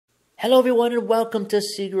Hello everyone and welcome to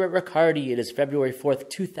Seagroatt Riccardi. It is February 4th,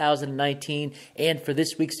 2019, and for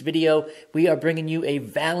this week's video, we are bringing you a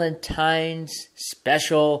Valentine's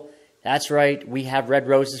special. That's right, we have red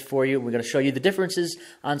roses for you. We're going to show you the differences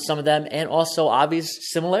on some of them and also obvious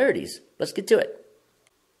similarities. Let's get to it.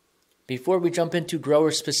 Before we jump into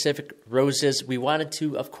grower-specific roses, we wanted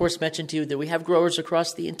to, of course, mention to you that we have growers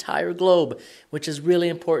across the entire globe, which is really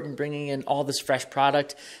important, bringing in all this fresh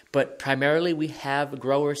product. But primarily, we have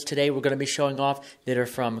growers today we're going to be showing off that are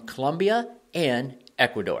from Colombia and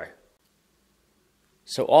Ecuador.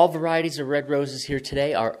 So all varieties of red roses here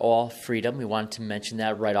today are all Freedom. We wanted to mention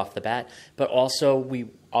that right off the bat. But also, we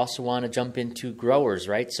also want to jump into growers,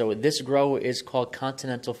 right? So this grower is called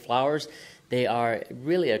Continental Flowers. They are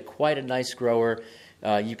really quite a nice grower.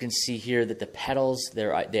 You can see here that the petals,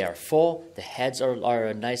 they are full. The heads are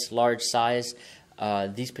a nice large size.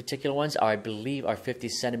 These particular ones, I believe, are 50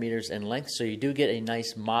 centimeters in length. So you do get a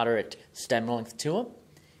nice moderate stem length to them.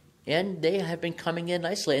 And they have been coming in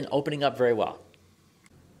nicely and opening up very well.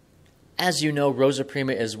 As you know, Rosa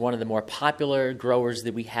Prima is one of the more popular growers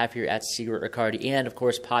that we have here at Seagroatt Riccardi, and of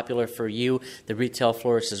course popular for you, the retail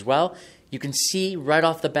florists, as well. You can see right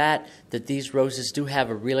off the bat that these roses do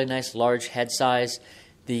have a really nice large head size.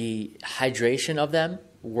 The hydration of them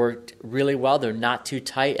worked really well. They're not too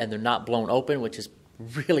tight and they're not blown open, which is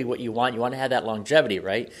really what you want. You want to have that longevity,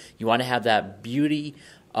 right? You want to have that beauty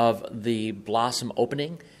of the blossom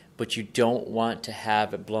opening, but you don't want to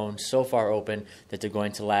have it blown so far open that they're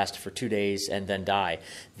going to last for 2 days and then die.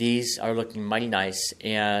 These are looking mighty nice,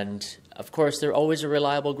 and of course they're always a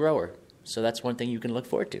reliable grower, so that's one thing you can look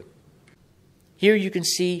forward to. Here you can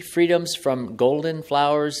see Freedoms from Golden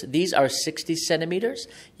Flowers. These are 60 centimeters.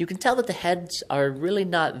 You can tell that the heads are really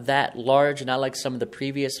not that large, not like some of the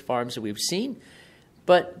previous farms that we've seen,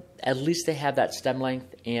 but at least they have that stem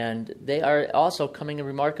length, and they are also coming in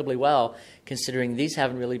remarkably well, considering these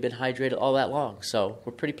haven't really been hydrated all that long, so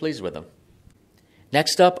we're pretty pleased with them.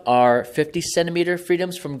 Next up are 50 centimeter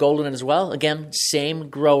Freedoms from Golden as well. Again, same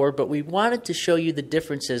grower, but we wanted to show you the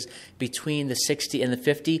differences between the 60 and the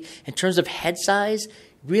 50. In terms of head size,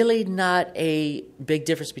 really not a big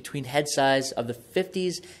difference between head size of the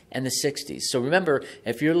 50s and the 60s. So remember,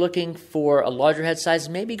 if you're looking for a larger head size,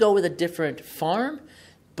 maybe go with a different farm.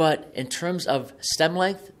 But in terms of stem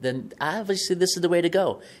length, then obviously this is the way to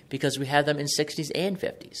go because we have them in 60s and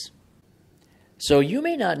 50s. So you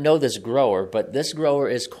may not know this grower, but this grower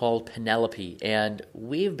is called Penelope, and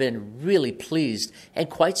we've been really pleased and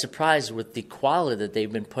quite surprised with the quality that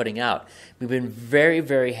they've been putting out. We've been very,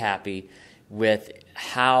 very happy with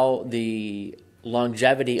how the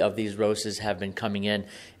longevity of these roses have been coming in,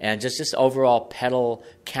 and just this overall petal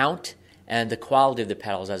count and the quality of the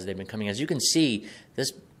petals as they've been coming. As you can see,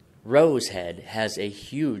 this rose head has a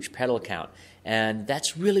huge petal count, and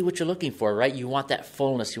that's really what you're looking for, right? You want that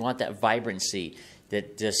fullness, you want that vibrancy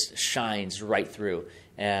that just shines right through.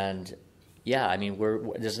 And yeah, I mean,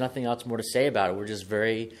 there's nothing else more to say about it. We're just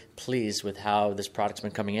very pleased with how this product's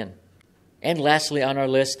been coming in. And lastly on our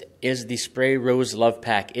list is the Spray Rose Love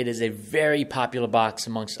Pack. It is a very popular box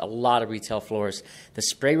amongst a lot of retail florists. The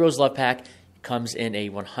Spray Rose Love Pack comes in a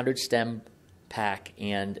 100 stem pack,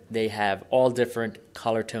 and they have all different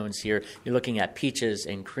color tones here. You're looking at peaches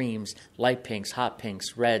and creams, light pinks, hot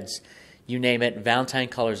pinks, reds, you name it. Valentine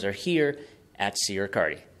colors are here at Seagroatt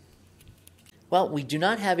Riccardi. Well, we do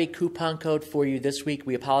not have a coupon code for you this week.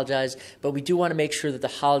 We apologize, but we do want to make sure that the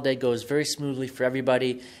holiday goes very smoothly for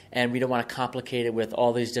everybody, and we don't want to complicate it with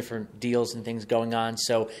all these different deals and things going on.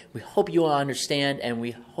 So we hope you all understand, and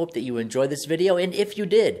we hope that you enjoyed this video. And if you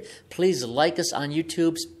did, please like us on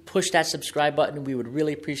YouTube, push that subscribe button. We would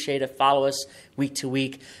really appreciate it. Follow us week to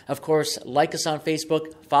week. Of course, like us on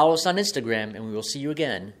Facebook, follow us on Instagram, and we will see you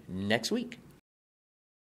again next week.